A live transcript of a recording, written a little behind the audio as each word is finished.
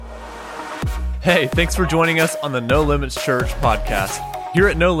Hey, thanks for joining us on the No Limits Church podcast. Here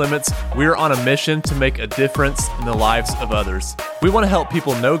at No Limits, we are on a mission to make a difference in the lives of others. We want to help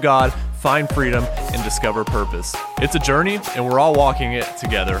people know God, find freedom, and discover purpose. It's a journey, and we're all walking it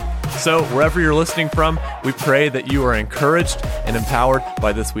together. So, wherever you're listening from, we pray that you are encouraged and empowered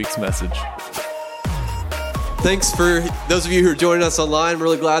by this week's message. Thanks for those of you who are joining us online. I'm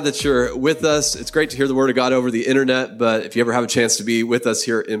really glad that you're with us. It's great to hear the Word of God over the internet, but if you ever have a chance to be with us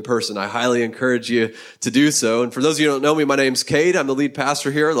here in person, I highly encourage you to do so. And for those of you who don't know me, my name's Cade. I'm the lead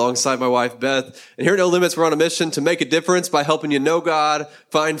pastor here alongside my wife, Beth. And here at No Limits, we're on a mission to make a difference by helping you know God,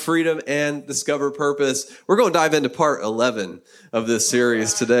 find freedom, and discover purpose. We're going to dive into part 11 of this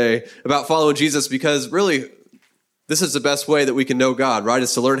series today about following Jesus because really, this is the best way that we can know God, right?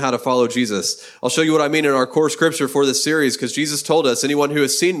 Is to learn how to follow Jesus. I'll show you what I mean in our core scripture for this series because Jesus told us, anyone who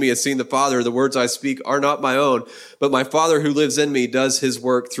has seen me has seen the Father. The words I speak are not my own, but my Father who lives in me does his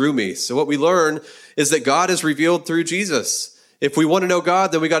work through me. So what we learn is that God is revealed through Jesus. If we want to know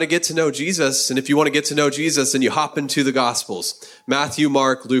God, then we got to get to know Jesus. And if you want to get to know Jesus, then you hop into the Gospels. Matthew,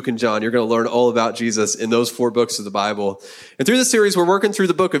 Mark, Luke, and John. You're going to learn all about Jesus in those 4 books of the Bible. And through this series, we're working through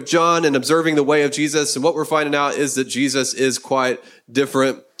the book of John and observing the way of Jesus. And what we're finding out is that Jesus is quite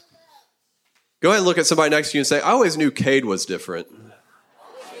different. Go ahead and look at somebody next to you and say, I always knew Cade was different.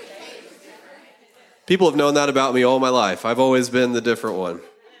 People have known that about me all my life. I've always been the different one.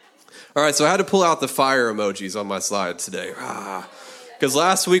 All right, so I had to pull out the fire emojis on my slide today. Because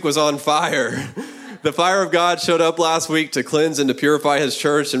last week was on fire. The fire of God showed up last week to cleanse and to purify his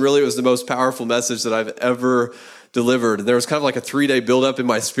church, and really it was the most powerful message that I've ever delivered. And there was kind of like a 3-day buildup in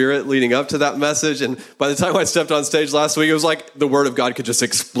my spirit leading up to that message, and by the time I stepped on stage last week, it was like the word of God could just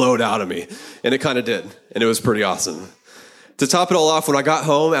explode out of me, and it kind of did, and it was pretty awesome. To top it all off, when I got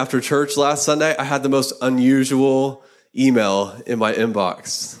home after church last Sunday, I had the most unusual email in my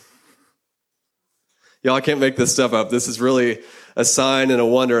inbox. Y'all, I can't make this stuff up. This is really a sign and a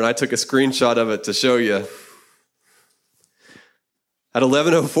wonder, and I took a screenshot of it to show you. At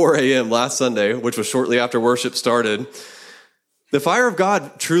 11:04 a.m. last Sunday, which was shortly after worship started, the fire of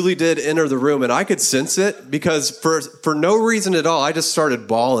God truly did enter the room, and I could sense it because for no reason at all, I just started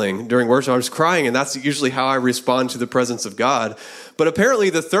bawling during worship. I was crying, and that's usually how I respond to the presence of God. But apparently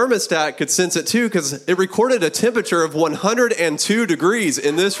the thermostat could sense it too because it recorded a temperature of 102 degrees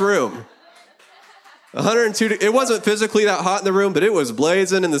in this room. 102. It wasn't physically that hot in the room, but it was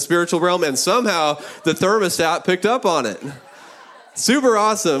blazing in the spiritual realm, and somehow the thermostat picked up on it. Super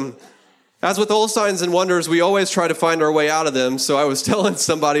awesome. As with all signs and wonders, we always try to find our way out of them. So I was telling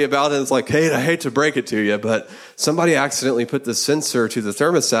somebody about it, and it's like, hey, I hate to break it to you, but somebody accidentally put the sensor to the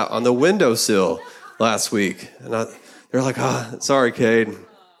thermostat on the windowsill last week. And they're like, sorry, Cade.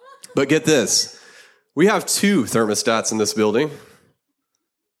 But get this. We have 2 thermostats in this building.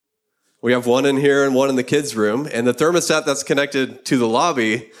 We have one in here and one in the kids' room, and the thermostat that's connected to the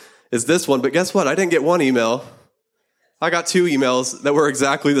lobby is this one. But guess what? I didn't get one email. I got 2 emails that were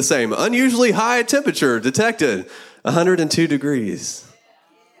exactly the same. Unusually high temperature detected, 102 degrees.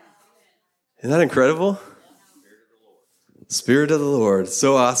 Isn't that incredible? Spirit of the Lord.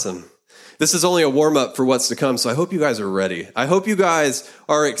 So awesome. This is only a warm-up for what's to come, so I hope you guys are ready. I hope you guys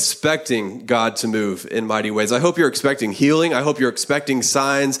are expecting God to move in mighty ways. I hope you're expecting healing. I hope you're expecting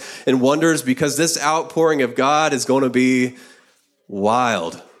signs and wonders because this outpouring of God is going to be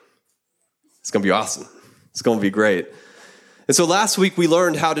wild. It's going to be awesome. It's going to be great. And so last week we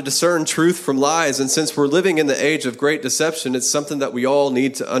learned how to discern truth from lies, and since we're living in the age of great deception, it's something that we all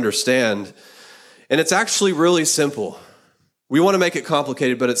need to understand. And it's actually really simple. We want to make it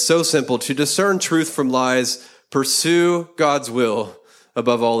complicated, but it's so simple. To discern truth from lies, pursue God's will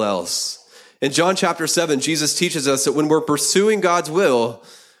above all else. In John chapter 7, Jesus teaches us that when we're pursuing God's will,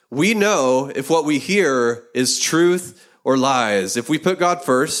 we know if what we hear is truth or lies. If we put God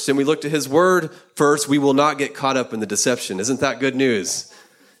first and we look to his word first, we will not get caught up in the deception. Isn't that good news?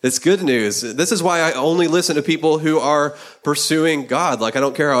 It's good news. This is why I only listen to people who are pursuing God. Like, I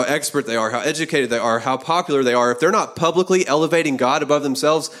don't care how expert they are, how educated they are, how popular they are. If they're not publicly elevating God above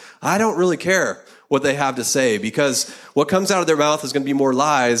themselves, I don't really care what they have to say because what comes out of their mouth is going to be more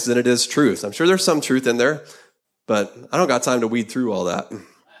lies than it is truth. I'm sure there's some truth in there, but I don't got time to weed through all that.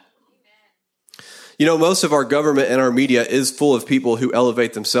 You know, most of our government and our media is full of people who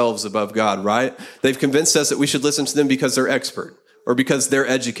elevate themselves above God, right? They've convinced us that we should listen to them because they're expert, or because they're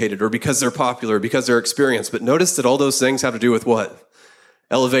educated, or because they're popular, or because they're experienced. But notice that all those things have to do with what?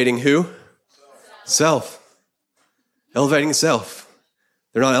 Elevating who? Self. Elevating self.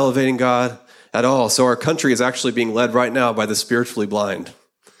 They're not elevating God at all. So our country is actually being led right now by the spiritually blind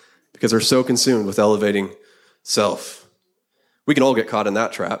because they're so consumed with elevating self. We can all get caught in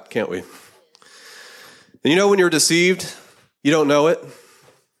that trap, can't we? And you know when you're deceived, you don't know it.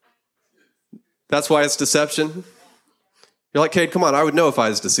 That's why it's deception. You're like, Cade, come on, I would know if I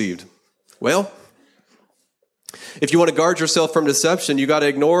was deceived. Well, if you want to guard yourself from deception, you got to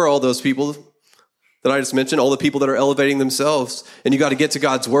ignore all those people that I just mentioned, all the people that are elevating themselves, and you got to get to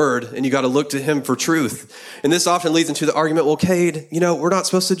God's word, and you got to look to him for truth. And this often leads into the argument, well, Cade, we're not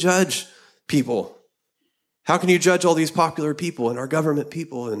supposed to judge people. How can you judge all these popular people and our government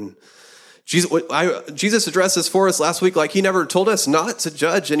people? And Jesus addressed this for us last week, like he never told us not to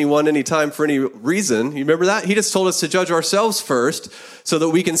judge anyone anytime for any reason. You remember that? He just told us to judge ourselves first so that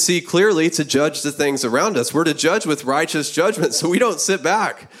we can see clearly to judge the things around us. We're to judge with righteous judgment, so we don't sit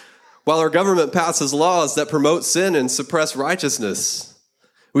back while our government passes laws that promote sin and suppress righteousness.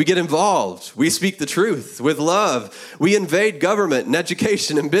 We get involved. We speak the truth with love. We invade government and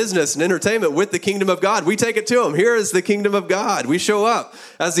education and business and entertainment with the kingdom of God. We take it to them. Here is the kingdom of God. We show up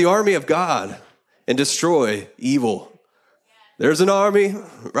as the army of God and destroy evil. There's an army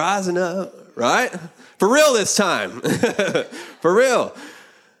rising up, right? For real this time. For real.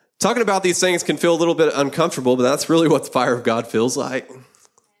 Talking about these things can feel a little bit uncomfortable, but that's really what the fire of God feels like.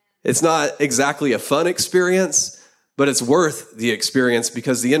 It's not exactly a fun experience, but it's worth the experience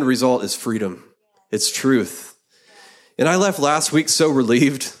because the end result is freedom. It's truth. And I left last week so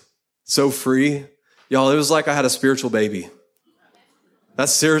relieved, so free. Y'all, it was like I had a spiritual baby.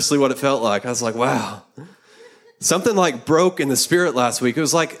 That's seriously what it felt like. I was like, wow. Something like broke in the spirit last week. It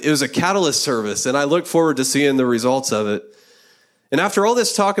was a catalyst service, and I look forward to seeing the results of it. And after all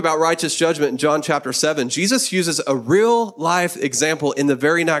this talk about righteous judgment in John chapter 7, Jesus uses a real life example in the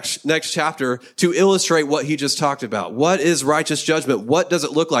very next chapter to illustrate what he just talked about. What is righteous judgment? What does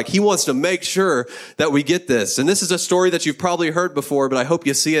it look like? He wants to make sure that we get this. And this is a story that you've probably heard before, but I hope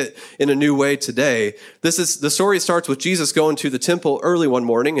you see it in a new way today. The story starts with Jesus going to the temple early one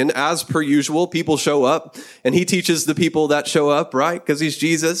morning, and as per usual, people show up, and he teaches the people that show up, right? Because he's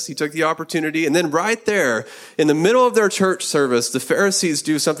Jesus. He took the opportunity. And then right there, in the middle of their church service, the Pharisees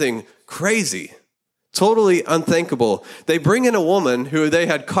do something crazy, totally unthinkable. They bring in a woman who they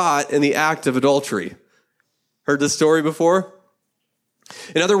had caught in the act of adultery. Heard this story before?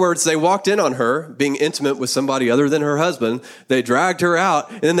 In other words, they walked in on her being intimate with somebody other than her husband. They dragged her out,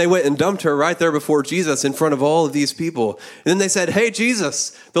 and then they went and dumped her right there before Jesus in front of all of these people. And then they said, hey,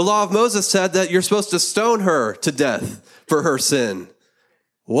 Jesus, the law of Moses said that you're supposed to stone her to death for her sin.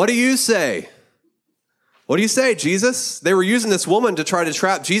 What do you say? What do you say, Jesus? They were using this woman to try to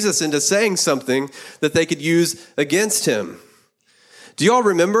trap Jesus into saying something that they could use against him. Do you all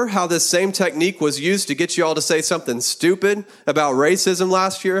remember how this same technique was used to get you all to say something stupid about racism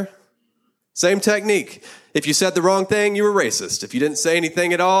last year? Same technique. If you said the wrong thing, you were racist. If you didn't say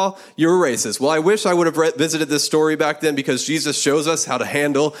anything at all, you were racist. Well, I wish I would have visited this story back then because Jesus shows us how to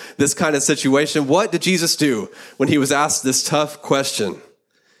handle this kind of situation. What did Jesus do when he was asked this tough question?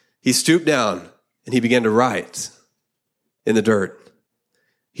 He stooped down and he began to write in the dirt.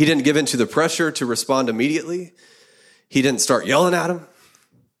 He didn't give in to the pressure to respond immediately. He didn't start yelling at him.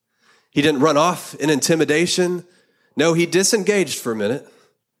 He didn't run off in intimidation. No, he disengaged for a minute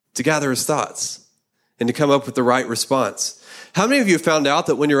to gather his thoughts and to come up with the right response. How many of you found out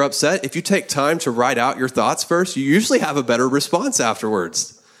that when you're upset, if you take time to write out your thoughts first, you usually have a better response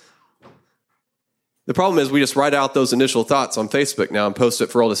afterwards? The problem is we just write out those initial thoughts on Facebook now and post it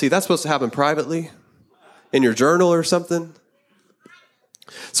for all to see. That's supposed to happen privately in your journal or something.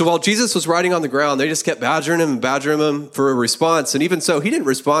 So while Jesus was writing on the ground, they just kept badgering him for a response. And even so, he didn't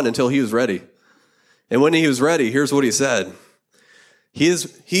respond until he was ready. And when he was ready, here's what he said.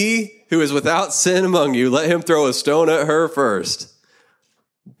 He who is without sin among you, let him throw a stone at her first.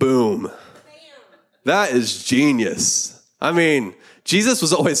 Boom. That is genius. I mean, Jesus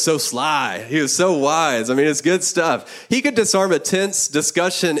was always so sly. He was so wise. I mean, it's good stuff. He could disarm a tense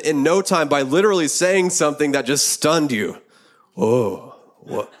discussion in no time by literally saying something that just stunned you. Whoa,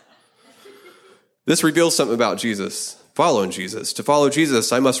 what? This reveals something about Jesus, following Jesus. To follow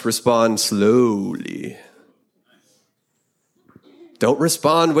Jesus, I must respond slowly. Don't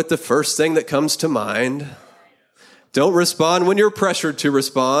respond with the first thing that comes to mind. Don't respond when you're pressured to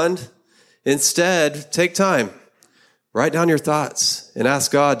respond. Instead, take time. Write down your thoughts and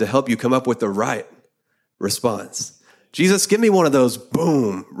ask God to help you come up with the right response. Jesus, give me one of those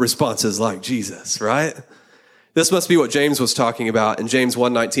boom responses like Jesus, right? This must be what James was talking about in James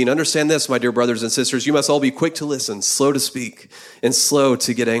 1:19. Understand this, my dear brothers and sisters. You must all be quick to listen, slow to speak, and slow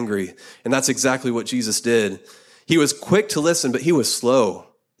to get angry. And that's exactly what Jesus did. He was quick to listen, but he was slow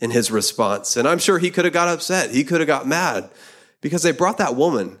in his response. And I'm sure he could have got upset. He could have got mad because they brought that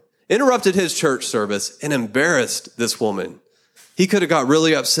woman, interrupted his church service, and embarrassed this woman He could have got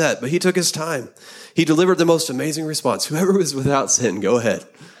really upset, but he took his time. He delivered the most amazing response. Whoever was without sin, go ahead.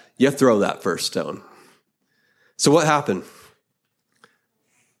 You throw that first stone. So what happened?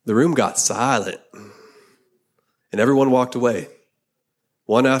 The room got silent, and everyone walked away,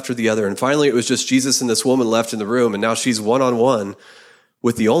 one after the other. And finally, it was just Jesus and this woman left in the room, and now she's one-on-one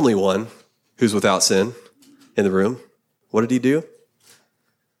with the only one who's without sin in the room. What did he do?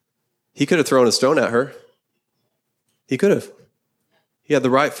 He could have thrown a stone at her. He could have. He had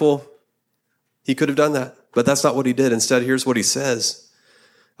he could have done that, but that's not what he did. Instead, here's what he says.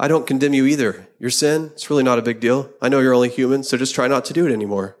 I don't condemn you either. Your sin, it's really not a big deal. I know you're only human, so just try not to do it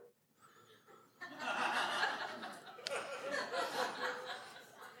anymore.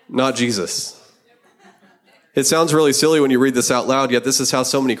 Not Jesus. It sounds really silly when you read this out loud, yet this is how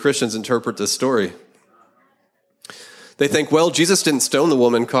so many Christians interpret this story. They think, well, Jesus didn't stone the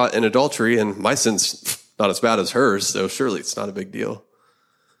woman caught in adultery, and my sin's not as bad as hers, so surely it's not a big deal.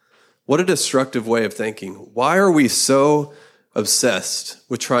 What a destructive way of thinking. Why are we so obsessed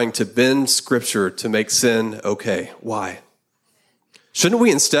with trying to bend Scripture to make sin okay? Why? Shouldn't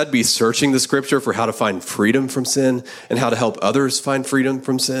we instead be searching the Scripture for how to find freedom from sin and how to help others find freedom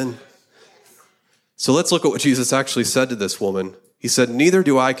from sin? So let's look at what Jesus actually said to this woman. He said, neither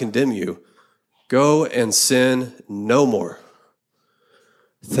do I condemn you. Go and sin no more.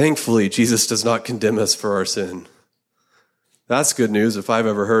 Thankfully, Jesus does not condemn us for our sin. That's good news if I've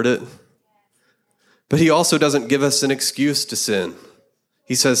ever heard it. But he also doesn't give us an excuse to sin.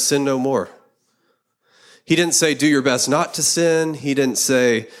 He says, sin no more. He didn't say, do your best not to sin. He didn't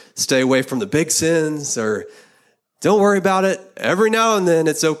say, stay away from the big sins, or don't worry about it. Every now and then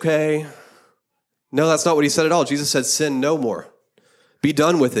it's okay. No, that's not what he said at all. Jesus said, sin no more. Be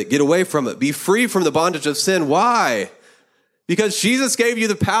done with it. Get away from it. Be free from the bondage of sin. Why? Because Jesus gave you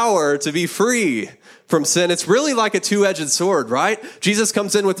the power to be free from sin. It's really like a two-edged sword, right? Jesus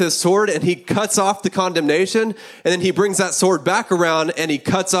comes in with his sword and he cuts off the condemnation, and then he brings that sword back around and he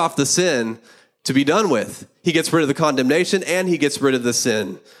cuts off the sin to be done with. He gets rid of the condemnation and he gets rid of the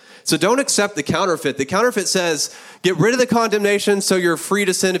sin. So don't accept the counterfeit. The counterfeit says, get rid of the condemnation so you're free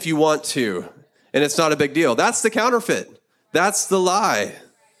to sin if you want to. And it's not a big deal. That's the counterfeit. That's the lie.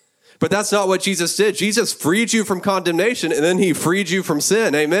 But that's not what Jesus did. Jesus freed you from condemnation, and then he freed you from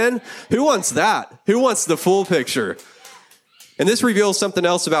sin. Amen? Who wants that? Who wants the full picture? And this reveals something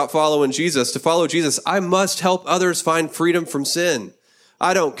else about following Jesus. To follow Jesus, I must help others find freedom from sin.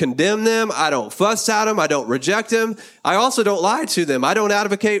 I don't condemn them. I don't fuss at them. I don't reject them. I also don't lie to them. I don't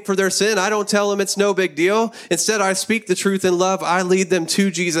advocate for their sin. I don't tell them it's no big deal. Instead, I speak the truth in love. I lead them to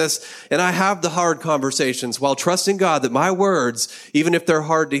Jesus, and I have the hard conversations while trusting God that my words, even if they're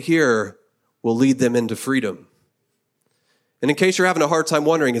hard to hear, will lead them into freedom. And in case you're having a hard time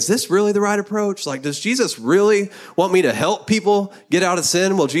wondering, is this really the right approach? Like, does Jesus really want me to help people get out of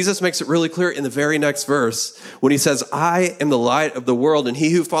sin? Well, Jesus makes it really clear in the very next verse when he says, I am the light of the world, and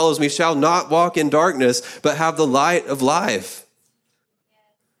he who follows me shall not walk in darkness, but have the light of life.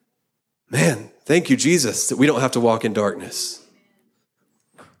 Man, thank you, Jesus, that we don't have to walk in darkness.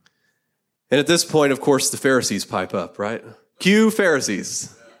 And at this point, of course, the Pharisees pipe up, right? Cue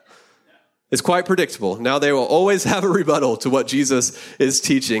Pharisees. It's quite predictable. Now they will always have a rebuttal to what Jesus is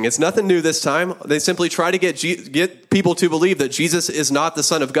teaching. It's nothing new this time. They simply try to get people to believe that Jesus is not the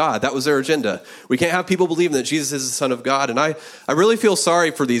Son of God. That was their agenda. We can't have people believing that Jesus is the Son of God. And I really feel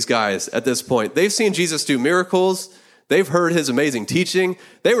sorry for these guys at this point. They've seen Jesus do miracles. They've heard his amazing teaching.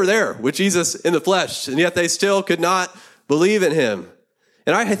 They were there with Jesus in the flesh, and yet they still could not believe in him.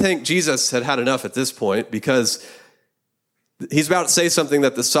 And I think Jesus had had enough at this point, because he's about to say something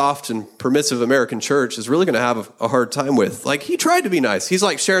that the soft and permissive American church is really going to have a hard time with. Like, he tried to be nice. He's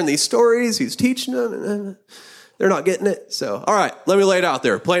like sharing these stories. He's teaching them, and they're not getting it. So, all right, let me lay it out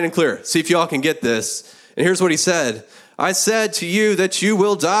there, plain and clear. See if y'all can get this. And here's what he said. I said to you that you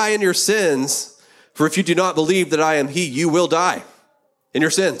will die in your sins, for if you do not believe that I am he, you will die in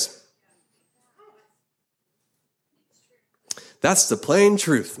your sins. That's the plain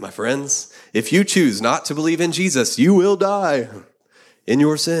truth, my friends. If you choose not to believe in Jesus, you will die in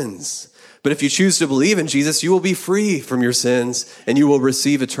your sins. But if you choose to believe in Jesus, you will be free from your sins and you will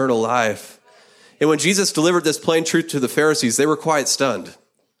receive eternal life. And when Jesus delivered this plain truth to the Pharisees, they were quite stunned.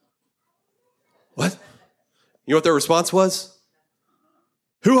 What? You know what their response was?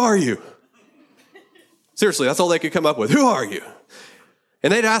 Who are you? Seriously, that's all they could come up with. Who are you?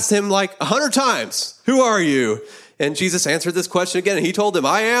 And they'd asked him like 100 times, who are you? And Jesus answered this question again, and he told them,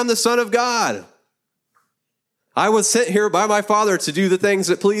 I am the Son of God. I was sent here by my Father to do the things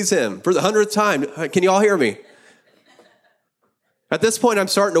that please him. For the 100th time, can you all hear me? At this point, I'm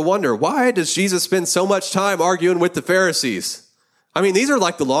starting to wonder, why does Jesus spend so much time arguing with the Pharisees? I mean, these are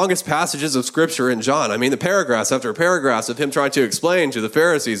like the longest passages of Scripture in John. I mean, the paragraphs after paragraphs of him trying to explain to the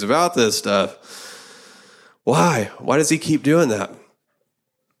Pharisees about this stuff. Why? Why does he keep doing that?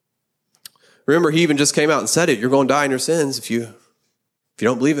 Remember, he even just came out and said it. You're going to die in your sins. If you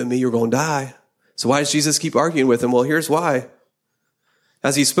don't believe in me, you're going to die. So why does Jesus keep arguing with him? Well, here's why.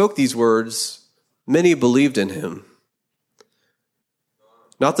 As he spoke these words, many believed in him.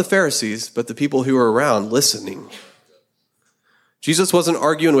 Not the Pharisees, but the people who were around listening. Jesus wasn't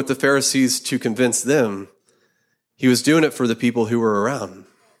arguing with the Pharisees to convince them. He was doing it for the people who were around,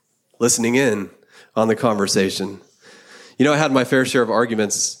 listening in on the conversation. You know, I had my fair share of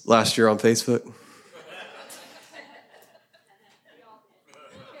arguments last year on Facebook.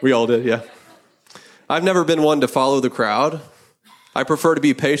 We all did, yeah. I've never been one to follow the crowd. I prefer to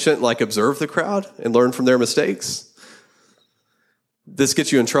be patient, like observe the crowd and learn from their mistakes. This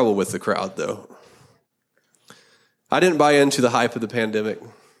gets you in trouble with the crowd, though. I didn't buy into the hype of the pandemic.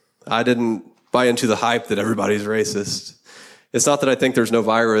 I didn't buy into the hype that everybody's racist. It's not that I think there's no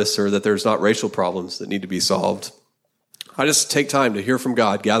virus or that there's not racial problems that need to be solved. I just take time to hear from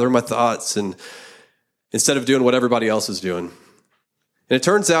God, gather my thoughts, and instead of doing what everybody else is doing. And it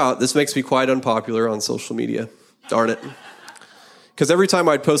turns out this makes me quite unpopular on social media. Darn it. Because every time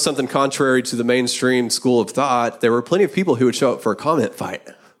I'd post something contrary to the mainstream school of thought, there were plenty of people who would show up for a comment fight.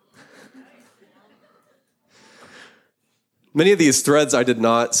 Many of these threads I did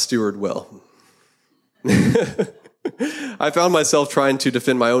not steward well. I found myself trying to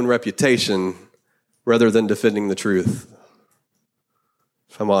defend my own reputation rather than defending the truth,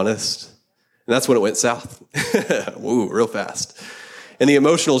 if I'm honest. And that's when it went south. Woo, real fast. And the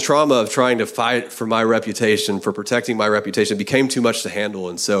emotional trauma of trying to fight for my reputation, for protecting my reputation, became too much to handle.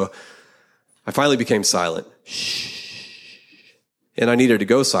 And so I finally became silent. Shh. And I needed to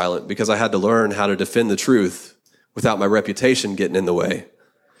go silent because I had to learn how to defend the truth without my reputation getting in the way.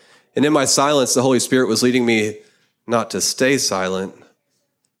 And in my silence, the Holy Spirit was leading me not to stay silent,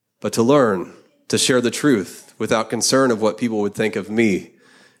 but to learn, to share the truth without concern of what people would think of me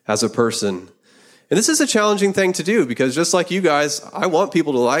as a person. And this is a challenging thing to do because just like you guys, I want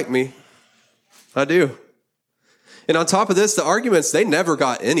people to like me. I do. And on top of this, the arguments, they never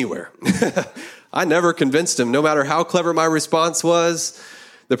got anywhere. I never convinced them, no matter how clever my response was.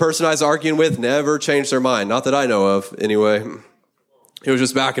 The person I was arguing with never changed their mind. Not that I know of, anyway. It was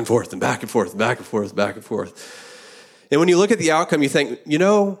just back and forth and back and forth, back and forth, back and forth. And when you look at the outcome, you think,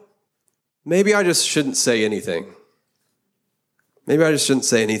 maybe I just shouldn't say anything. Maybe I just shouldn't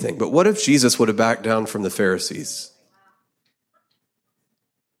say anything. But what if Jesus would have backed down from the Pharisees?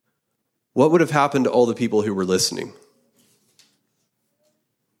 What would have happened to all the people who were listening?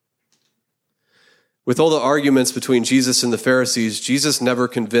 With all the arguments between Jesus and the Pharisees, Jesus never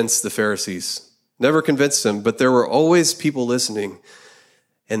convinced the Pharisees. Never convinced them, but there were always people listening,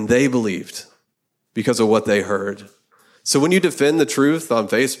 and they believed because of what they heard. So when you defend the truth on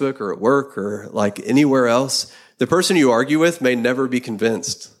Facebook or at work or like anywhere else, the person you argue with may never be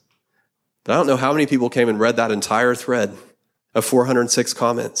convinced. But I don't know how many people came and read that entire thread of 406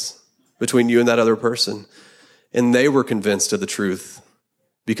 comments between you and that other person, and they were convinced of the truth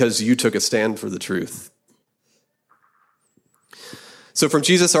because you took a stand for the truth. So from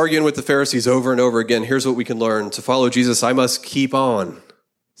Jesus arguing with the Pharisees over and over again, here's what we can learn. To follow Jesus, I must keep on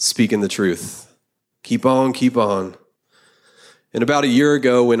speaking the truth. Keep on, keep on. And about a year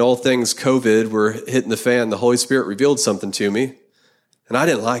ago, when all things COVID were hitting the fan, the Holy Spirit revealed something to me, and I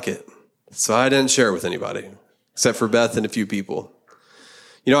didn't like it. So I didn't share it with anybody, except for Beth and a few people.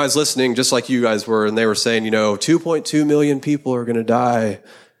 I was listening just like you guys were, and they were saying, 2.2 million people are going to die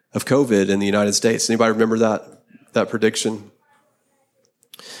of COVID in the United States. Anybody remember that prediction?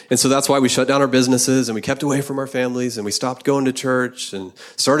 And so that's why we shut down our businesses and we kept away from our families and we stopped going to church and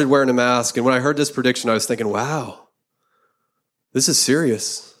started wearing a mask. And when I heard this prediction, I was thinking, wow, this is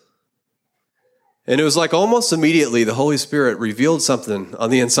serious. And it was like almost immediately the Holy Spirit revealed something on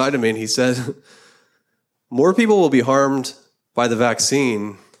the inside of me. And he said, more people will be harmed by the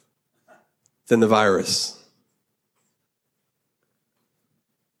vaccine than the virus.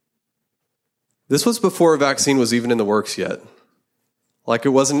 This was before a vaccine was even in the works yet. Like it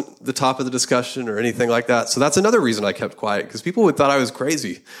wasn't the top of the discussion or anything like that. So that's another reason I kept quiet, because people would thought I was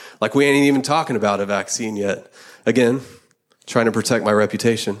crazy. Like we ain't even talking about a vaccine yet. Again, trying to protect my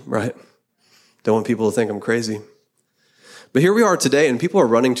reputation, right? Don't want people to think I'm crazy. But here we are today, and people are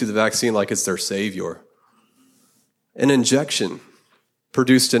running to the vaccine like it's their savior. An injection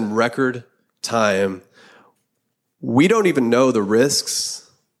produced in record time. We don't even know the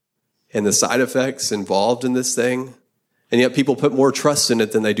risks and the side effects involved in this thing. And yet people put more trust in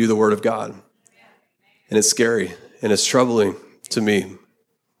it than they do the Word of God. And it's scary and it's troubling. to me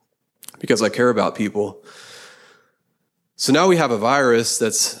because I care about people. So now we have a virus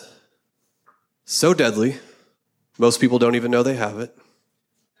that's so deadly, most people don't even know they have it.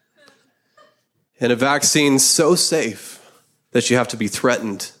 And a vaccine so safe that you have to be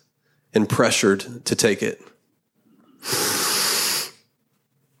threatened and pressured to take it.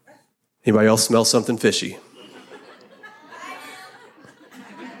 Anybody else smell something fishy?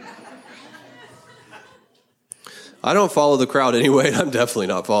 I don't follow the crowd anyway. I'm definitely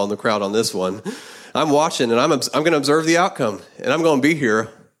not following the crowd on this one. I'm watching, and I'm going to observe the outcome, and I'm going to be here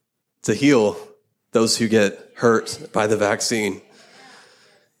to heal those who get hurt by the vaccine.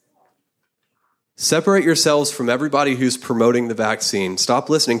 Separate yourselves from everybody who's promoting the vaccine. Stop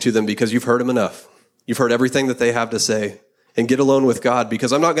listening to them because you've heard them enough. You've heard everything that they have to say. And get alone with God,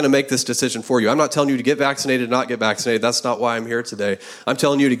 because I'm not going to make this decision for you. I'm not telling you to get vaccinated, not get vaccinated. That's not why I'm here today. I'm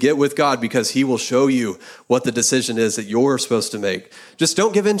telling you to get with God because he will show you what the decision is that you're supposed to make. Just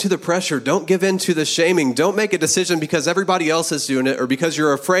don't give in to the pressure. Don't give in to the shaming. Don't make a decision because everybody else is doing it or because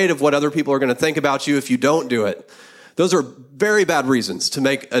you're afraid of what other people are going to think about you if you don't do it. Those are very bad reasons to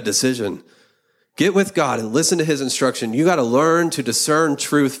make a decision. Get with God and listen to his instruction. You got to learn to discern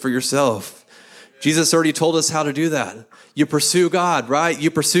truth for yourself. Jesus already told us how to do that. You pursue God, right? You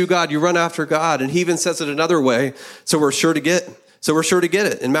pursue God, you run after God. And he even says it another way, so we're sure to get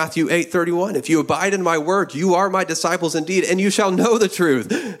it. In Matthew 8:31, if you abide in my word, you are my disciples indeed, and you shall know the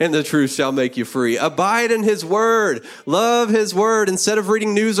truth, and the truth shall make you free. Abide in his word. Love his word. Instead of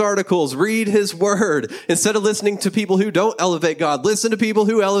reading news articles, read his word. Instead of listening to people who don't elevate God, listen to people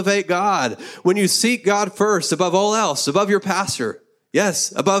who elevate God. When you seek God first, above all else, above your pastor,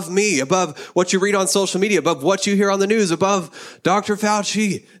 yes, above me, above what you read on social media, above what you hear on the news, above Dr.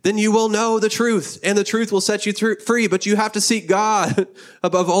 Fauci, then you will know the truth, and the truth will set you free, but you have to seek God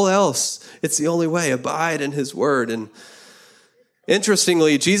above all else. It's the only way. Abide in his word. And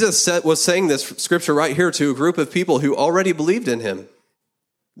interestingly, Jesus was saying this scripture right here to a group of people who already believed in him.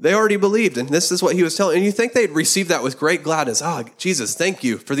 They already believed, and this is what he was telling. And you think they'd receive that with great gladness. Oh, Jesus, thank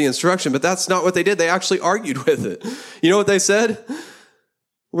you for the instruction, but that's not what they did. They actually argued with it. You know what they said?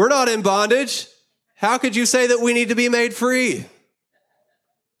 We're not in bondage. How could you say that we need to be made free?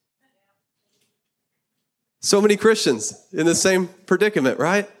 So many Christians in the same predicament,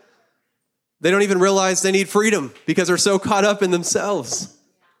 right? They don't even realize they need freedom because they're so caught up in themselves.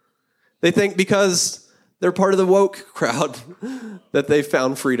 They think because they're part of the woke crowd that they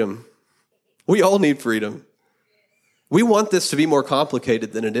found freedom. We all need freedom. We want this to be more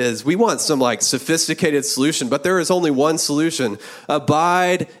complicated than it is. We want some sophisticated solution, but there is only one solution.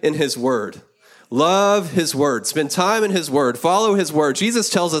 Abide in his word. Love his word. Spend time in his word. Follow his word. Jesus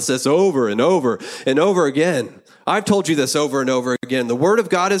tells us this over and over and over again. I've told you this over and over again. The word of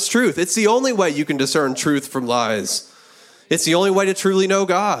God is truth. It's the only way you can discern truth from lies. It's the only way to truly know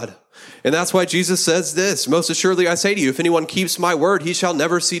God. And that's why Jesus says this, most assuredly I say to you, if anyone keeps my word, he shall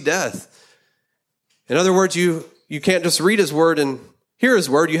never see death. In other words, you can't just read his word and hear his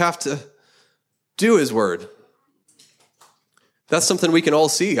word. You have to do his word. That's something we can all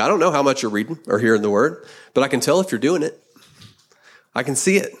see. I don't know how much you're reading or hearing the word, but I can tell if you're doing it. I can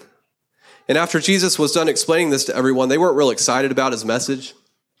see it. And after Jesus was done explaining this to everyone, they weren't real excited about his message.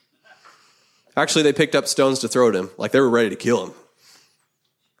 Actually, they picked up stones to throw at him, like they were ready to kill him.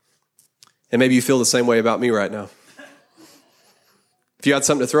 And maybe you feel the same way about me right now. If you had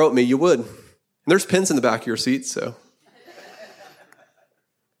something to throw at me, you would. And there's pins in the back of your seat, so.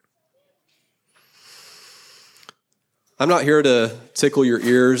 I'm not here to tickle your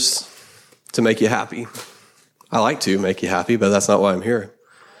ears to make you happy. I like to make you happy, but that's not why I'm here.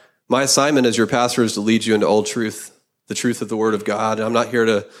 My assignment as your pastor is to lead you into all truth, the truth of the Word of God.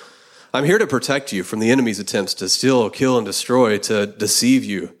 I'm here to protect you from the enemy's attempts to steal, kill, and destroy, to deceive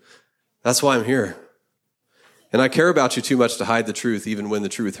you. That's why I'm here. And I care about you too much to hide the truth, even when the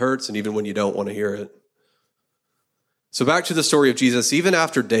truth hurts and even when you don't want to hear it. So back to the story of Jesus, even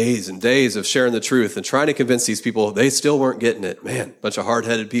after days and days of sharing the truth and trying to convince these people, they still weren't getting it. Man, bunch of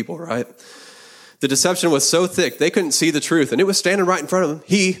hard-headed people, right? The deception was so thick, they couldn't see the truth, and it was standing right in front of them.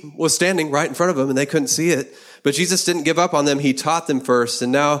 He was standing right in front of them, and they couldn't see it. But Jesus didn't give up on them. He taught them first,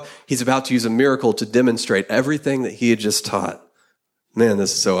 and now he's about to use a miracle to demonstrate everything that he had just taught. Man,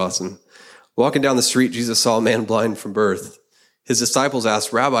 this is so awesome. Walking down the street, Jesus saw a man blind from birth. His disciples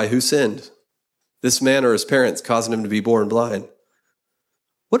asked, Rabbi, who sinned? This man or his parents causing him to be born blind?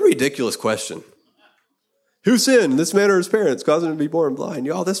 What a ridiculous question. Who sinned? This man or his parents causing him to be born blind?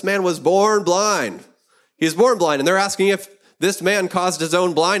 Y'all, this man was born blind. He was born blind, and they're asking if this man caused his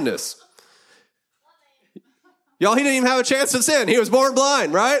own blindness. Y'all, he didn't even have a chance of sin. He was born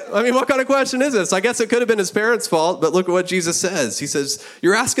blind, right? I mean, what kind of question is this? I guess it could have been his parents' fault, but look at what Jesus says. He says,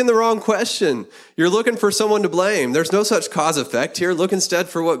 you're asking the wrong question. You're looking for someone to blame. There's no such cause effect here. Look instead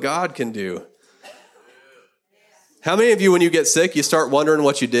for what God can do. How many of you, when you get sick, you start wondering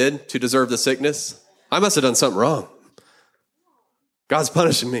what you did to deserve the sickness? I must have done something wrong. God's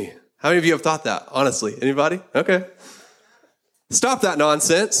punishing me. How many of you have thought that, honestly? Anybody? Okay. Stop that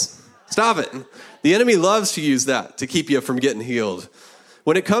nonsense. Stop it. The enemy loves to use that to keep you from getting healed.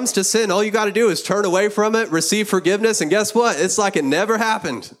 When it comes to sin, all you got to do is turn away from it, receive forgiveness, and guess what? It's like it never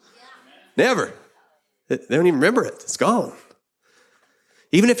happened. Never. They don't even remember it. It's gone.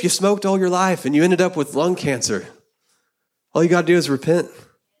 Even if you smoked all your life and you ended up with lung cancer, all you got to do is repent,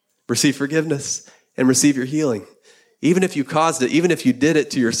 receive forgiveness, and receive your healing. Even if you caused it, even if you did it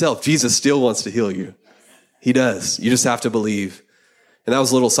to yourself, Jesus still wants to heal you. He does. You just have to believe. And that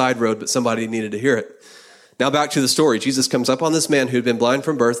was a little side road, but somebody needed to hear it. Now back to the story. Jesus comes up on this man who'd been blind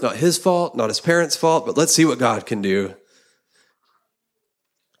from birth. Not his fault, not his parents' fault, but let's see what God can do.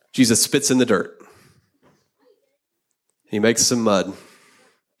 Jesus spits in the dirt. He makes some mud.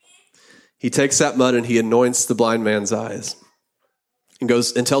 He takes that mud and he anoints the blind man's eyes and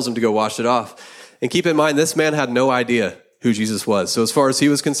goes and tells him to go wash it off. And keep in mind, this man had no idea who Jesus was. So as far as he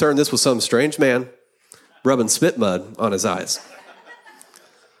was concerned, this was some strange man rubbing spit mud on his eyes.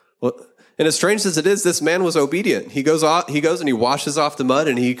 Well, and as strange as it is, this man was obedient. He goes and he washes off the mud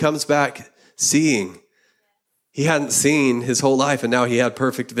and he comes back seeing. He hadn't seen his whole life and now he had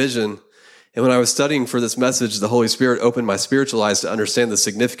perfect vision. And when I was studying for this message, the Holy Spirit opened my spiritual eyes to understand the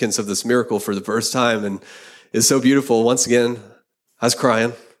significance of this miracle for the first time. And it's so beautiful. Once again, I was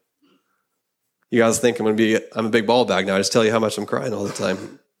crying. You guys think I'm a big ball bag now. I just tell you how much I'm crying all the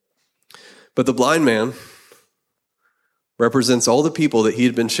time. But the blind man represents all the people that he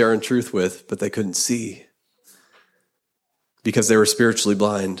had been sharing truth with, but they couldn't see because they were spiritually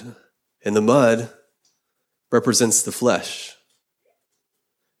blind. And the mud represents the flesh.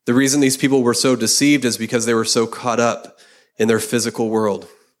 The reason these people were so deceived is because they were so caught up in their physical world.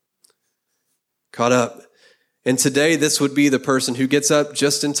 Caught up. And today, this would be the person who gets up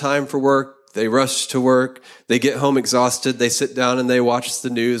just in time for work. They rush to work. They get home exhausted. They sit down and they watch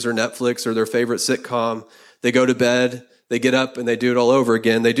the news or Netflix or their favorite sitcom. They go to bed. They get up and they do it all over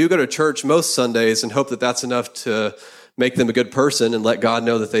again. They do go to church most Sundays and hope that that's enough to make them a good person and let God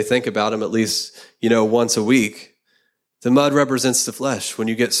know that they think about him at least, once a week. The mud represents the flesh. When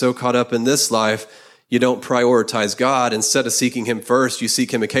you get so caught up in this life, you don't prioritize God. Instead of seeking him first, you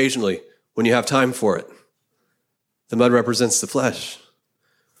seek him occasionally when you have time for it. The mud represents the flesh.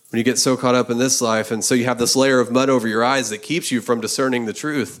 When you get so caught up in this life, and so you have this layer of mud over your eyes that keeps you from discerning the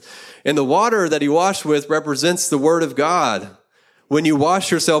truth. And the water that he washed with represents the word of God. When you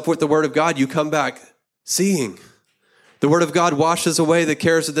wash yourself with the word of God, you come back seeing. The word of God washes away the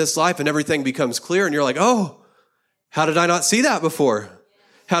cares of this life and everything becomes clear. And you're like, oh, how did I not see that before?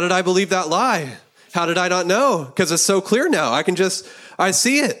 How did I believe that lie? How did I not know? Because it's so clear now. I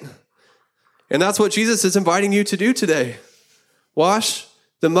see it. And that's what Jesus is inviting you to do today. Wash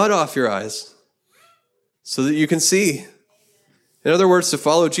the mud off your eyes so that you can see. In other words, to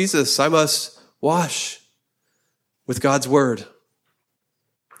follow Jesus, I must wash with God's word.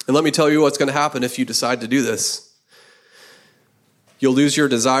 And let me tell you what's going to happen if you decide to do this. You'll lose your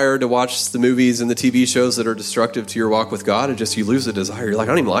desire to watch the movies and the TV shows that are destructive to your walk with God, and you lose the desire. You're like,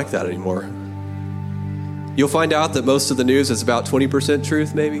 I don't even like that anymore. You'll find out that most of the news is about 20%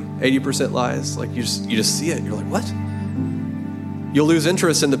 truth, maybe 80% lies. Like you just see it. You're like, what? You'll lose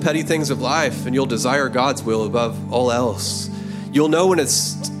interest in the petty things of life, and you'll desire God's will above all else. You'll know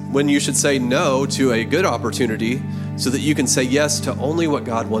when you should say no to a good opportunity so that you can say yes to only what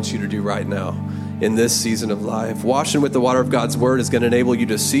God wants you to do right now in this season of life. Washing with the water of God's word is going to enable you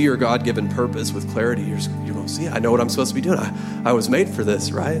to see your God-given purpose with clarity. You're going to see, I know what I'm supposed to be doing. I was made for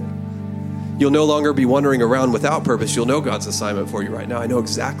this, right? You'll no longer be wandering around without purpose. You'll know God's assignment for you right now. I know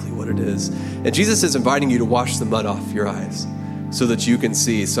exactly what it is. And Jesus is inviting you to wash the mud off your eyes so that you can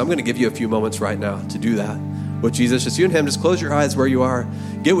see. So I'm going to give you a few moments right now to do that with Jesus. Just you and him, just close your eyes where you are.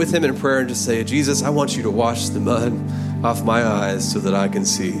 Get with him in prayer and just say, Jesus, I want you to wash the mud off my eyes so that I can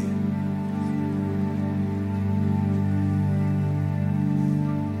see.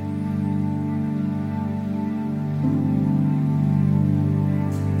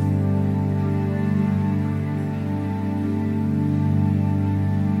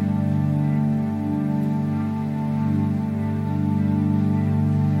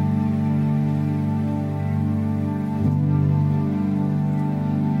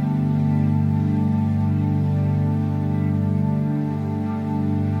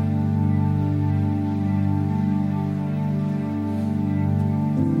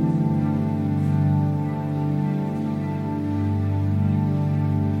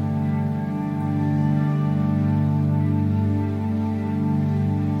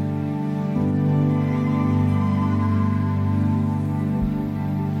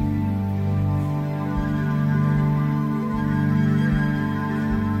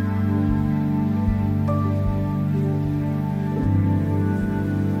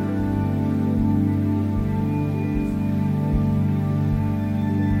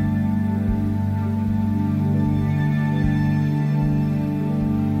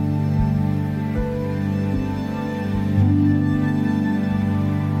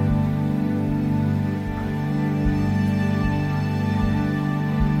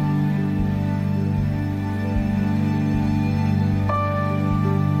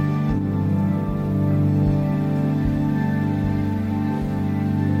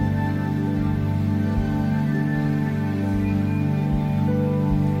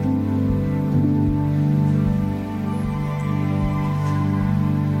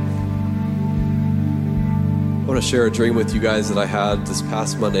 want to share a dream with you guys that I had this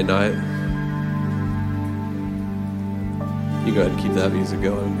past Monday night. You go ahead and keep that music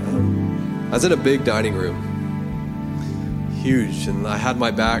going. I was in a big dining room, huge, and I had my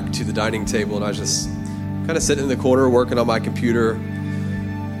back to the dining table, and I was just kind of sitting in the corner working on my computer,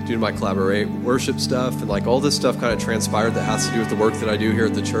 doing my collaborate worship stuff, and like all this stuff kind of transpired that has to do with the work that I do here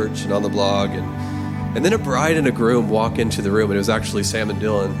at the church and on the blog. And then a bride and a groom walk into the room, and it was actually Sam and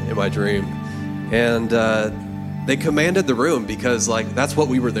Dylan in my dream. And they commanded the room because like that's what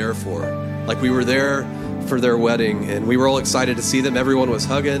we were there for. Like we were there for their wedding, and we were all excited to see them. Everyone was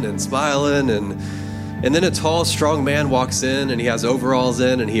hugging and smiling, and then a tall, strong man walks in, and he has overalls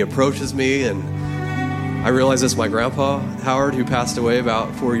in, and he approaches me, and I realize it's my grandpa, Howard, who passed away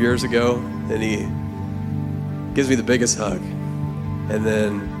about 4 years ago, and he gives me the biggest hug. And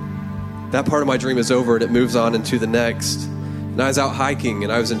then that part of my dream is over, and it moves on into the next. And I was out hiking,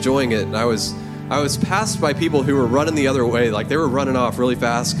 and I was enjoying it, and I was passed by people who were running the other way, like they were running off really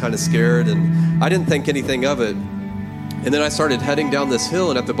fast, kind of scared, and I didn't think anything of it. And then I started heading down this hill,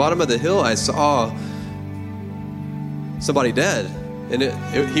 and at the bottom of the hill, I saw somebody dead. And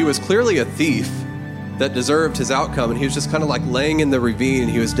he was clearly a thief that deserved his outcome, and he was just kind of like laying in the ravine.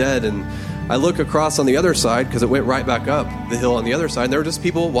 He was dead, and I look across on the other side, because it went right back up the hill on the other side, and there were just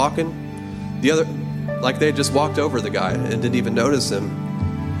people walking the other, like they just walked over the guy and didn't even notice him.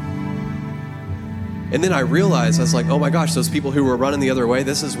 And then I realized, I was like, oh my gosh, those people who were running the other way,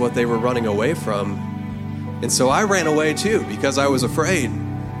 this is what they were running away from. And so I ran away too, because I was afraid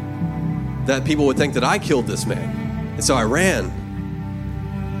that people would think that I killed this man. And so I ran.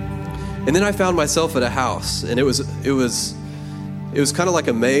 And then I found myself at a house, and it was kind of like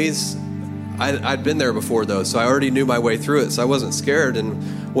a maze. I'd been there before though, so I already knew my way through it, so I wasn't scared. And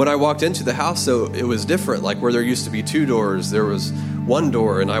when I walked into the house, though, it was different. Like where there used to be two doors, there was one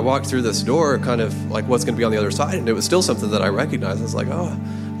door, and I walked through this door, kind of like what's going to be on the other side, and it was still something that I recognized. I was like, oh,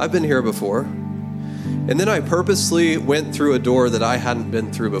 I've been here before. And then I purposely went through a door that I hadn't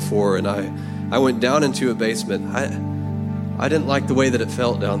been through before, and I went down into a basement. I didn't like the way that it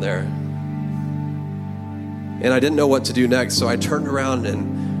felt down there, and I didn't know what to do next, so I turned around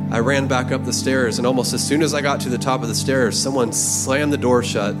and I ran back up the stairs, and almost as soon as I got to the top of the stairs, someone slammed the door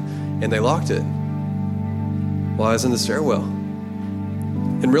shut, and they locked it while I was in the stairwell.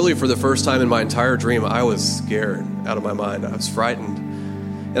 And really, for the first time in my entire dream, I was scared out of my mind. I was frightened.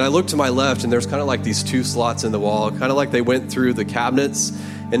 And I looked to my left, and there's kind of like these two slots in the wall, kind of like they went through the cabinets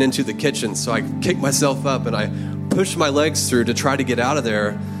and into the kitchen. So I kicked myself up, and I pushed my legs through to try to get out of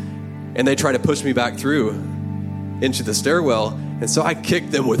there, and they tried to push me back through into the stairwell. And so I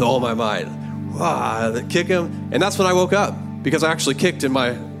kicked them with all my might. Kick them. And that's when I woke up, because I actually kicked in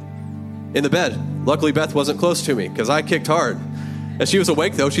the bed. Luckily, Beth wasn't close to me, because I kicked hard. And she was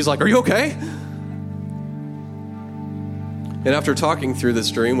awake, though. She's like, are you okay? And after talking through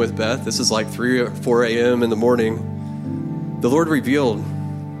this dream with Beth, this is like 3 or 4 a.m. in the morning, the Lord revealed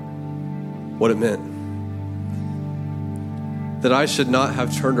what it meant. That I should not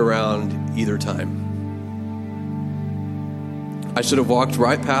have turned around either time. I should have walked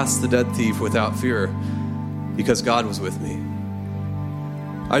right past the dead thief without fear, because God was with me.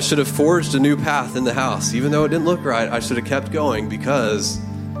 I should have forged a new path in the house. Even though it didn't look right, I should have kept going because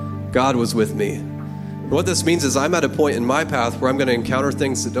God was with me. And what this means is I'm at a point in my path where I'm going to encounter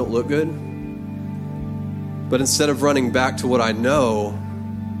things that don't look good. But instead of running back to what I know,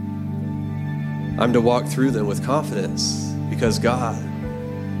 I'm to walk through them with confidence because God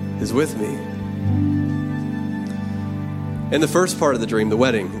is with me. And the first part of the dream, the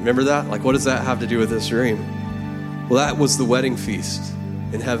wedding, remember that? Like, what does that have to do with this dream? Well, that was the wedding feast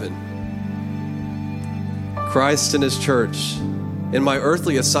in heaven. Christ and his church. And my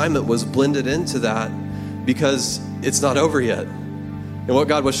earthly assignment was blended into that because it's not over yet. And what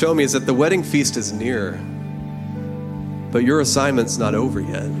God was showing me is that the wedding feast is near, but your assignment's not over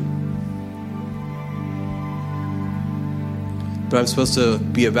yet. But I'm supposed to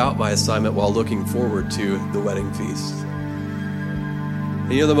be about my assignment while looking forward to the wedding feast.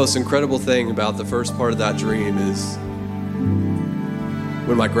 And you know, the most incredible thing about the first part of that dream is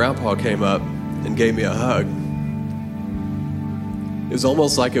when my grandpa came up and gave me a hug. It was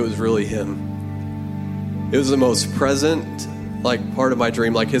almost like it was really him. It was the most present, like, part of my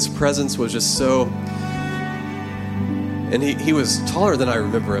dream. Like, his presence was just so... And he was taller than I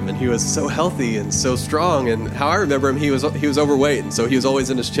remember him, and he was so healthy and so strong. And how I remember him, he was overweight, and so he was always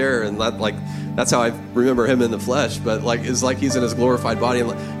in his chair, and that's how I remember him in the flesh. But like, it's like he's in his glorified body,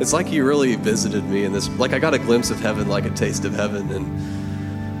 and it's like he really visited me in this. Like, I got a glimpse of heaven, like a taste of heaven,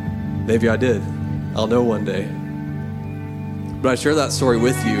 and maybe I did. I'll know one day. But I share that story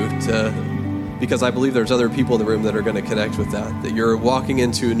with you because I believe there's other people in the room that are going to connect with that you're walking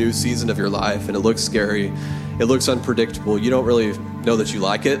into a new season of your life, and it looks scary. It looks unpredictable. You don't really know that you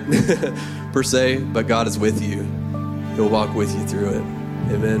like it, per se, but God is with you. He'll walk with you through it.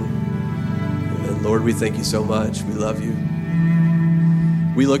 Amen. Amen. Lord, we thank you so much. We love you.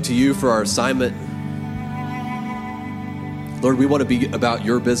 We look to you for our assignment. Lord, we want to be about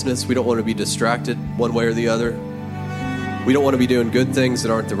your business. We don't want to be distracted one way or the other. We don't want to be doing good things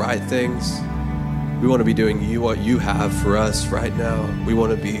that aren't the right things. We want to be doing what you have for us right now. We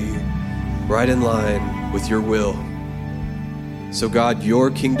want to be right in line with your will. So God, your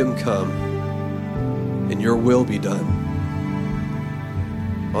kingdom come and your will be done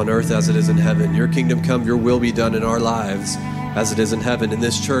on earth as it is in heaven. Your kingdom come, your will be done in our lives as it is in heaven, in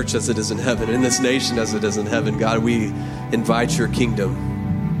this church as it is in heaven, in this nation as it is in heaven. God, we invite your kingdom.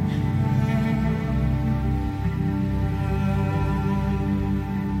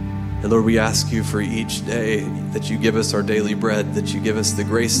 And Lord, we ask you for each day that you give us our daily bread, that you give us the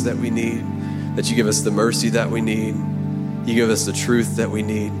grace that we need, that you give us the mercy that we need, you give us the truth that we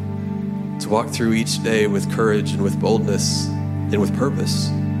need to walk through each day with courage and with boldness and with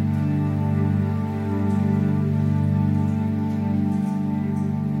purpose.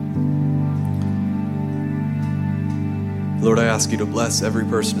 Lord, I ask you to bless every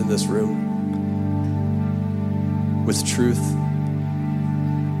person in this room with truth.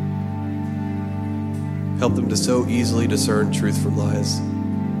 Help them to so easily discern truth from lies.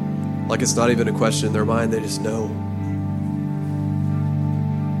 Like it's not even a question in their mind, they just know.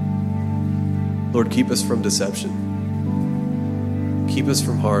 Lord, keep us from deception. Keep us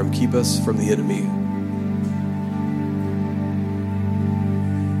from harm. Keep us from the enemy.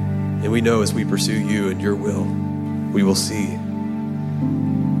 And we know as we pursue you and your will, we will see.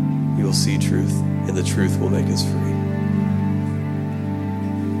 We will see truth, and the truth will make us free.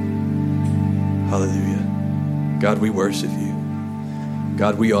 Hallelujah. God, we worship you.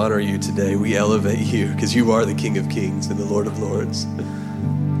 God, we honor you today. We elevate you because you are the King of Kings and the Lord of Lords.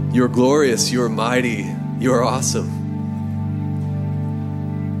 You are glorious. You are mighty. You are awesome.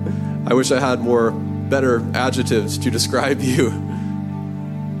 I wish I had better adjectives to describe you.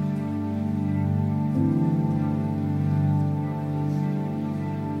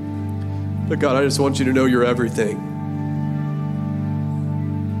 But God, I just want you to know you're everything.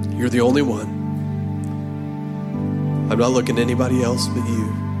 You're the only one. I'm not looking at anybody else but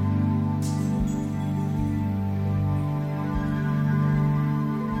you.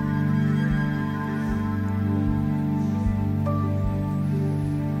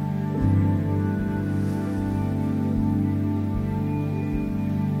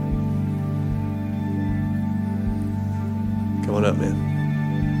 Come on up, man.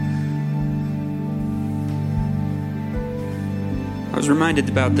 I was reminded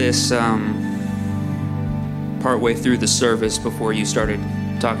about this partway through the service before you started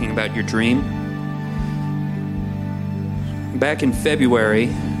talking about your dream. Back in February,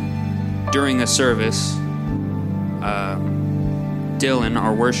 during a service, Dylan,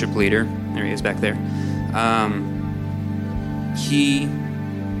 our worship leader, there he is back there, he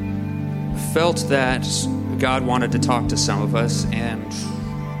felt that God wanted to talk to some of us, and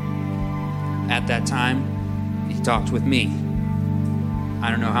at that time, he talked with me. I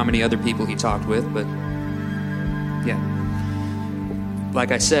don't know how many other people he talked with, but yeah.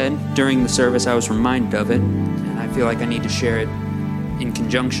 Like I said, during the service, I was reminded of it, and I feel like I need to share it in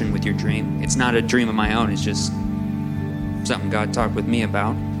conjunction with your dream. It's not a dream of my own. It's just something God talked with me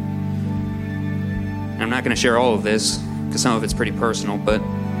about. And I'm not going to share all of this, because some of it's pretty personal, but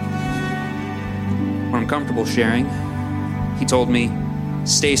what I'm comfortable sharing, he told me,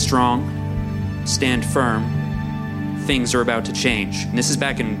 stay strong, stand firm, things are about to change. And this is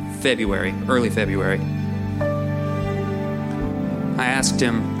back in February, early February. I asked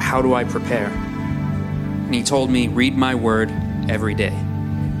him, how do I prepare? And he told me, read my word every day.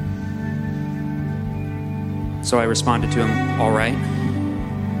 So I responded to him, all right,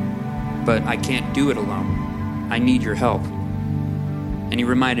 but I can't do it alone. I need your help. And he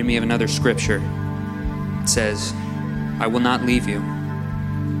reminded me of another scripture. It says, I will not leave you,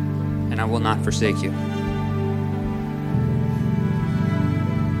 and I will not forsake you.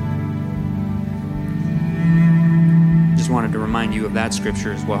 Just wanted to remind you of that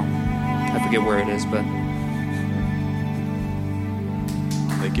scripture as well. I forget where it is, but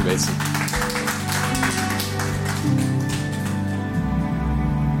Thank you, Mason.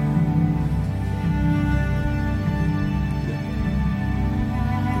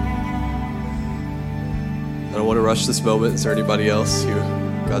 I don't want to rush this moment. Is there anybody else who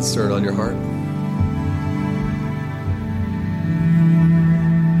God's stirred on your heart?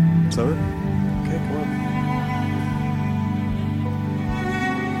 Summer?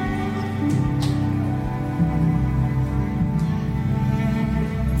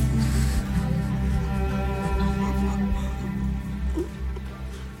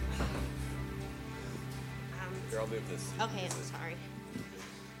 I'll move this. Okay, I'm sorry.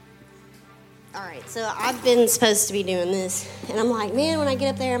 All right, so I've been supposed to be doing this, and I'm like, man, when I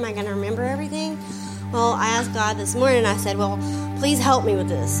get up there, am I going to remember everything? Well, I asked God this morning, I said, well, please help me with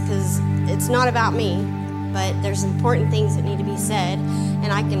this, because it's not about me, but there's important things that need to be said,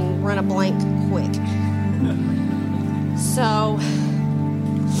 and I can run a blank quick. So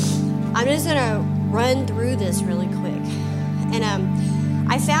I'm just going to run through this really quick. And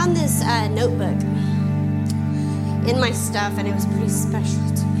I found this notebook in my stuff, and it was pretty special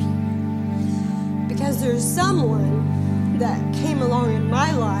to me. Because there's someone that came along in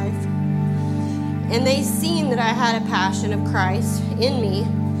my life, and they seen that I had a passion of Christ in me,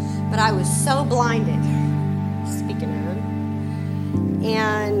 but I was so blinded, speaking of.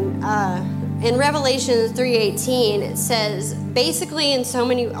 And in Revelation 3:18, it says, basically in so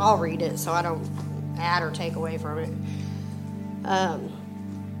many, I'll read it so I don't add or take away from it.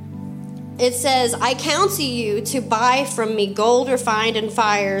 It says, I counsel you to buy from me gold refined in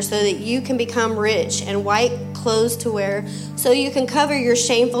fire so that you can become rich, and white clothes to wear so you can cover your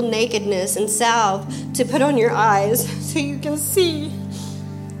shameful nakedness, and salve to put on your eyes so you can see.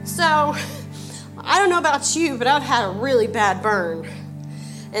 So, I don't know about you, but I've had a really bad burn.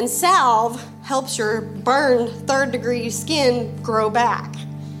 And salve helps your burned third-degree skin grow back.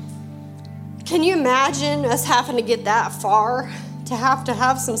 Can you imagine us having to get that far to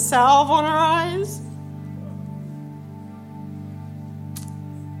have some salve on our eyes?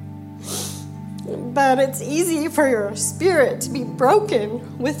 But it's easy for your spirit to be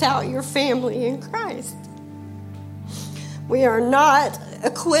broken without your family in Christ. We are not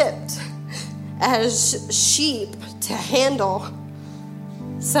equipped as sheep to handle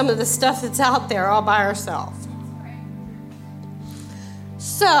some of the stuff that's out there all by ourselves.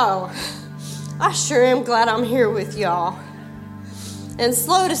 So, I sure am glad I'm here with y'all. And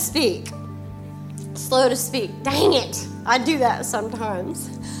slow to speak. Dang it. I do that sometimes.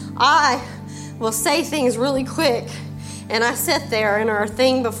 I will say things really quick. And I sit there in our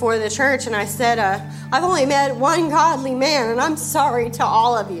thing before the church and I said, I've only met one godly man, and I'm sorry to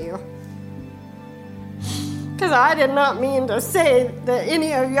all of you. Because I did not mean to say that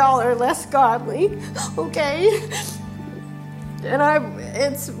any of y'all are less godly, okay? And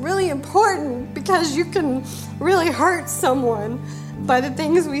it's really important because you can really hurt someone by the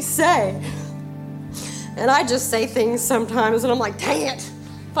things we say. And I just say things sometimes and I'm like, dang it,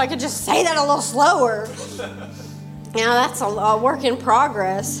 if I could just say that a little slower. That's a work in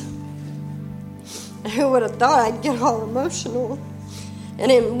progress. Who would have thought I'd get all emotional?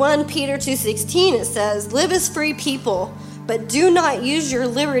 And in 1 Peter 2:16 it says, live as free people, but do not use your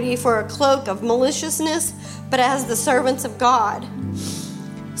liberty for a cloak of maliciousness, but as the servants of God.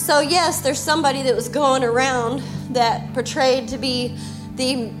 So yes, there's somebody that was going around that portrayed to be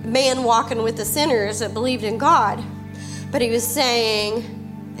the man walking with the sinners that believed in God. But he was saying,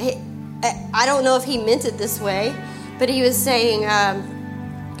 I don't know if he meant it this way, but he was saying,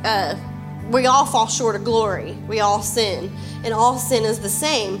 we all fall short of glory. We all sin. And all sin is the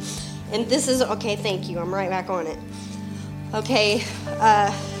same. And this is, okay, thank you. I'm right back on it. Okay,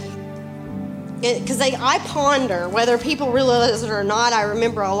 because I ponder, whether people realize it or not, I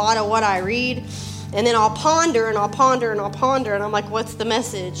remember a lot of what I read, and then I'll ponder, and I'll ponder, and I'll ponder, and I'm like, what's the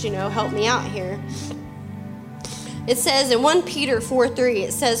message? Help me out here. It says in 1 Peter 4:3,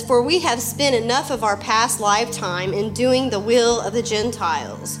 it says, for we have spent enough of our past lifetime in doing the will of the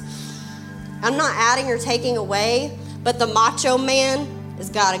Gentiles. I'm not adding or taking away, but the macho man has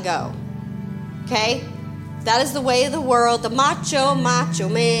got to go. Okay? That is the way of the world, the macho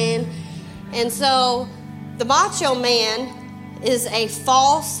man. And so the macho man is a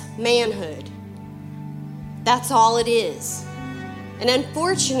false manhood. That's all it is. And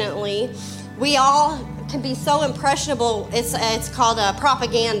unfortunately, we all can be so impressionable. It's called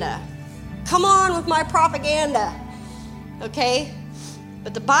propaganda. Come on with my propaganda. Okay?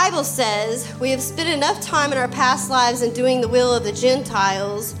 But the Bible says we have spent enough time in our past lives in doing the will of the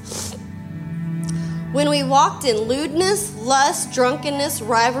Gentiles when we walked in lewdness, lust, drunkenness,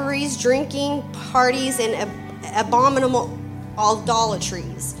 rivalries, drinking, parties, and abominable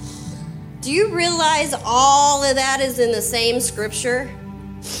idolatries. Do you realize all of that is in the same scripture?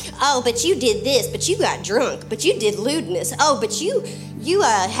 Oh, but you did this, but you got drunk, but you did lewdness. Oh, but you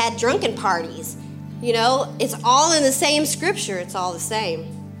had drunken parties. It's all in the same scripture. It's all the same.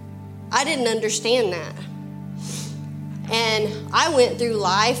 I didn't understand that. And I went through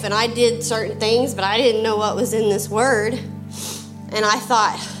life and I did certain things, but I didn't know what was in this word. And I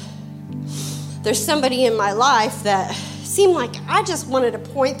thought, there's somebody in my life that seemed like I just wanted to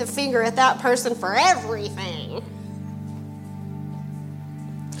point the finger at that person for everything.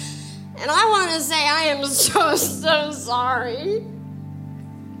 And I want to say I am so sorry.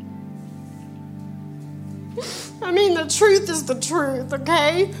 I mean, the truth is the truth,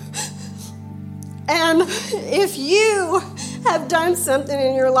 okay? And if you have done something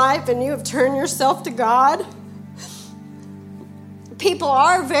in your life and you have turned yourself to God, people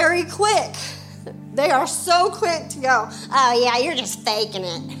are very quick. They are so quick to go, oh yeah, you're just faking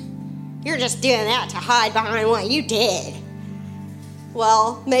it. You're just doing that to hide behind what you did.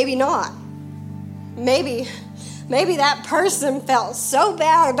 Well, maybe not. Maybe that person felt so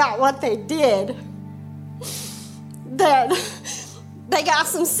bad about what they did that they got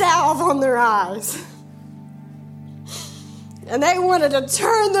some salve on their eyes. And they wanted to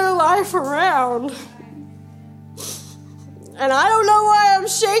turn their life around. And I don't know why I'm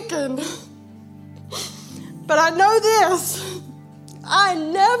shaking. But I know this. I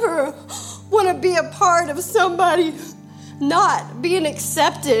never want to be a part of somebody not being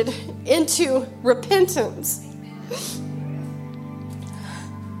accepted into repentance.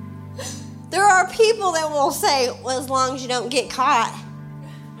 There are people that will say, well, as long as you don't get caught.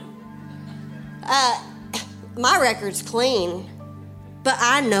 My record's clean, but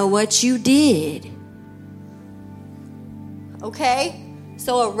I know what you did. Okay?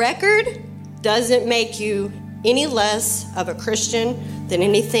 So a record doesn't make you any less of a Christian than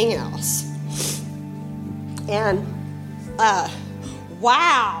anything else. And,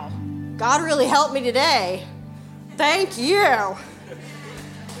 wow, God really helped me today. Thank you.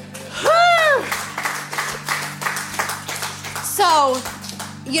 So,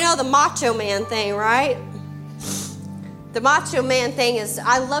 you know the Macho Man thing, right? The Macho Man thing is,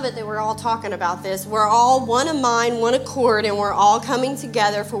 I love it that we're all talking about this. We're all one of mind, one accord, and we're all coming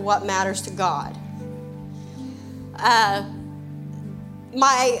together for what matters to God. I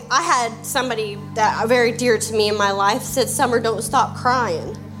had somebody that very dear to me in my life said, Summer, don't stop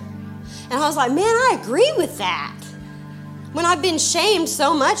crying. And I was like, man, I agree with that. When I've been shamed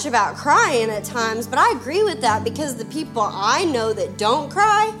so much about crying at times, but I agree with that because the people I know that don't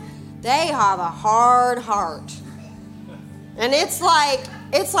cry, they have a hard heart. And it's like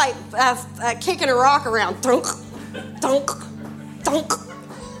kicking a rock around, thunk, thunk, thunk.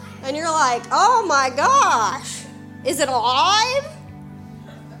 And you're like, oh my gosh, is it alive?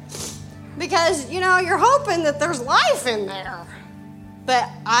 Because, you're hoping that there's life in there. But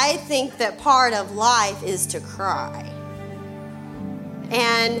I think that part of life is to cry.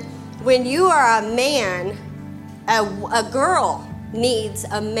 And when you are a man, a girl needs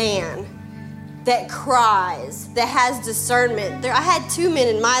a man that cries, that has discernment. I had two men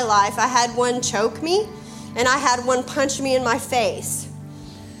in my life. I had one choke me, and I had one punch me in my face.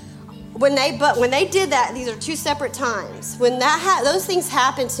 When they did that, these are two separate times. When those things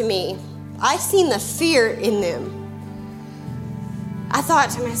happened to me, I seen the fear in them. I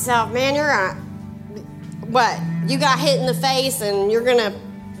thought to myself, man, you got hit in the face, and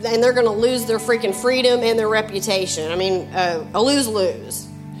they're gonna lose their freaking freedom and their reputation. I mean, a lose-lose.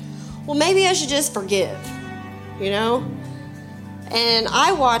 Well, maybe I should just forgive, And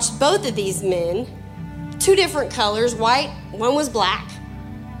I watched both of these men, two different colors, white, one was black.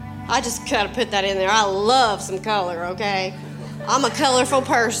 I just gotta put that in there. I love some color, okay? I'm a colorful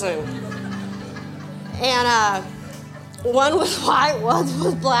person. And one was white, one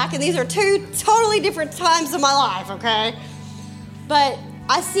was black, and these are two totally different times of my life, okay? But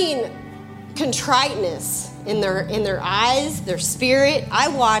I seen contriteness in their eyes, their spirit. I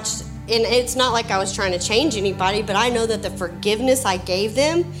watched, and it's not like I was trying to change anybody, but I know that the forgiveness I gave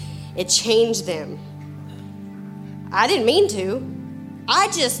them, it changed them. I didn't mean to. I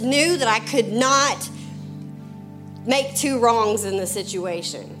just knew that I could not make two wrongs in the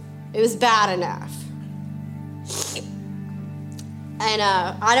situation. It was bad enough. And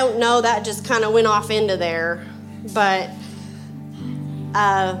I don't know, that just kind of went off into there. But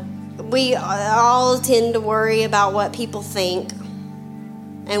we all tend to worry about what people think.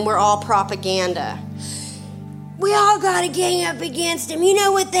 And we're all propaganda. We all got to gang up against them. You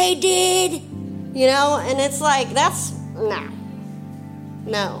know what they did? And it's like,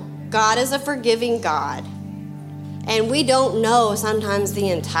 no. God is a forgiving God. And we don't know sometimes the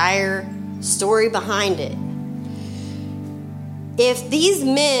entire story behind it. If these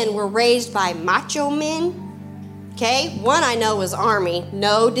men were raised by macho men, okay, one I know was Army,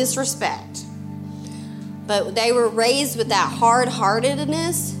 no disrespect. But they were raised with that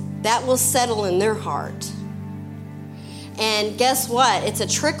hard-heartedness, that will settle in their heart. And guess what? It's a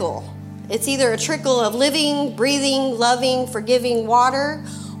trickle. It's either a trickle of living, breathing, loving, forgiving water,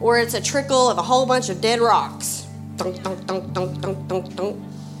 or it's a trickle of a whole bunch of dead rocks. Dunk, dunk, dunk, dunk, dunk, dunk, dunk.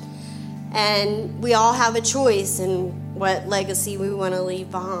 And we all have a choice in what legacy we want to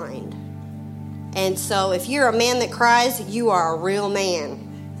leave behind. And so if you're a man that cries, you are a real man.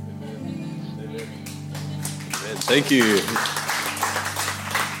 Thank you.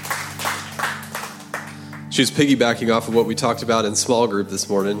 She was piggybacking off of what we talked about in small group this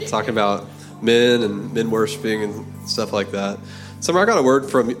morning, talking about men and men worshiping and stuff like that. Summer, I got a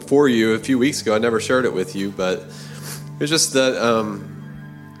word for you a few weeks ago. I never shared it with you, but it's just that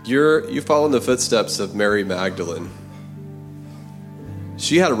you follow in the footsteps of Mary Magdalene.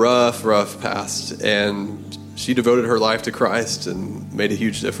 She had a rough past, and she devoted her life to Christ and made a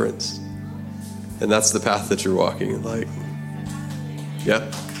huge difference. And that's the path that you're walking. Like,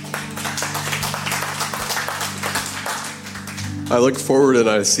 yeah. I look forward and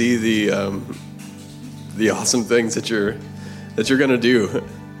I see the awesome things that you're going to do,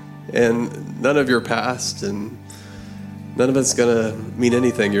 and none of your past and none of it's going to mean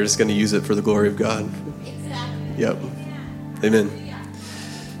anything. You're just going to use it for the glory of God. Exactly. Yep. Amen.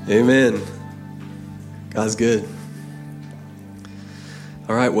 Amen. God's good.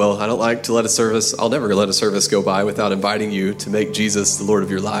 All right, well, I don't like to I'll never let a service go by without inviting you to make Jesus the Lord of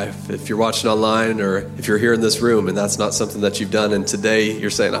your life. If you're watching online or if you're here in this room and that's not something that you've done, and today you're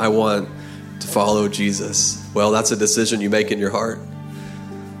saying, I want to follow Jesus, well, that's a decision you make in your heart.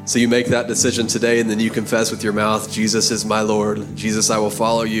 So you make that decision today, and then you confess with your mouth, Jesus is my Lord. Jesus, I will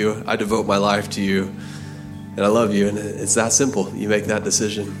follow you. I devote my life to you, and I love you. And it's that simple. You make that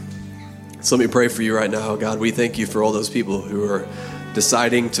decision. So let me pray for you right now. God, we thank you for all those people who are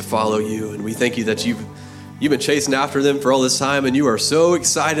deciding to follow you, and we thank you that you've been chasing after them for all this time, and you are so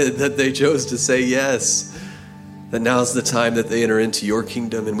excited that they chose to say yes, that now's the time that they enter into your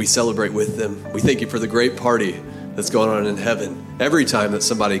kingdom, and we celebrate with them. We thank you for the great party that's going on in heaven every time that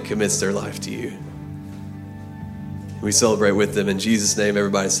somebody commits their life to you. We celebrate with them in Jesus' name.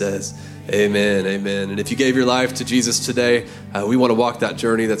 Everybody says amen, amen. And if you gave your life to Jesus today, we want to walk that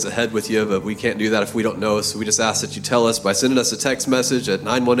journey that's ahead with you, but we can't do that if we don't know. So we just ask that you tell us by sending us a text message at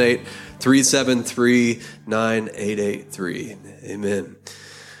 918-373-9883. Amen.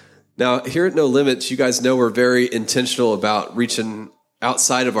 Now, here at No Limits, you guys know we're very intentional about reaching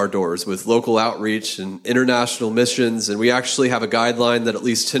outside of our doors with local outreach and international missions. And we actually have a guideline that at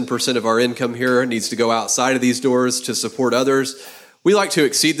least 10% of our income here needs to go outside of these doors to support others. We like to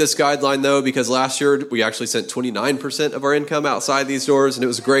exceed this guideline, though, because last year we actually sent 29% of our income outside these doors, and it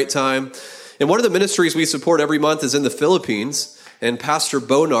was a great time. And one of the ministries we support every month is in the Philippines. And Pastor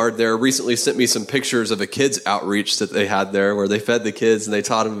Bonard there recently sent me some pictures of a kids outreach that they had there where they fed the kids and they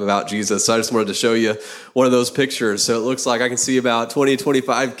taught them about Jesus. So I just wanted to show you one of those pictures. So it looks like I can see about 20,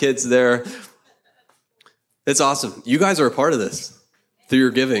 25 kids there. It's awesome. You guys are a part of this through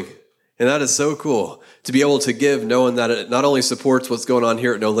your giving. And that is so cool to be able to give knowing that it not only supports what's going on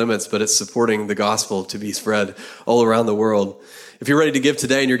here at No Limits, but it's supporting the gospel to be spread all around the world. If you're ready to give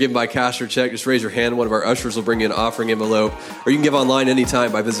today and you're giving by cash or check, just raise your hand. One of our ushers will bring you an offering envelope. Or you can give online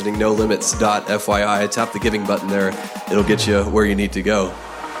anytime by visiting nolimits.fyi. Tap the giving button there. It'll get you where you need to go.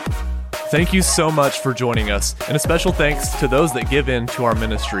 Thank you so much for joining us, and a special thanks to those that give in to our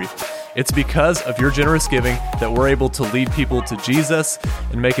ministry. It's because of your generous giving that we're able to lead people to Jesus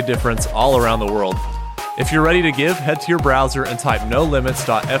and make a difference all around the world. If you're ready to give, head to your browser and type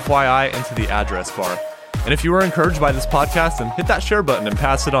nolimits.fyi into the address bar. And if you were encouraged by this podcast, then hit that share button and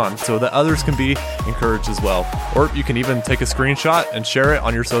pass it on so that others can be encouraged as well. Or you can even take a screenshot and share it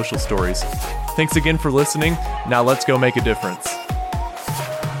on your social stories. Thanks again for listening. Now let's go make a difference.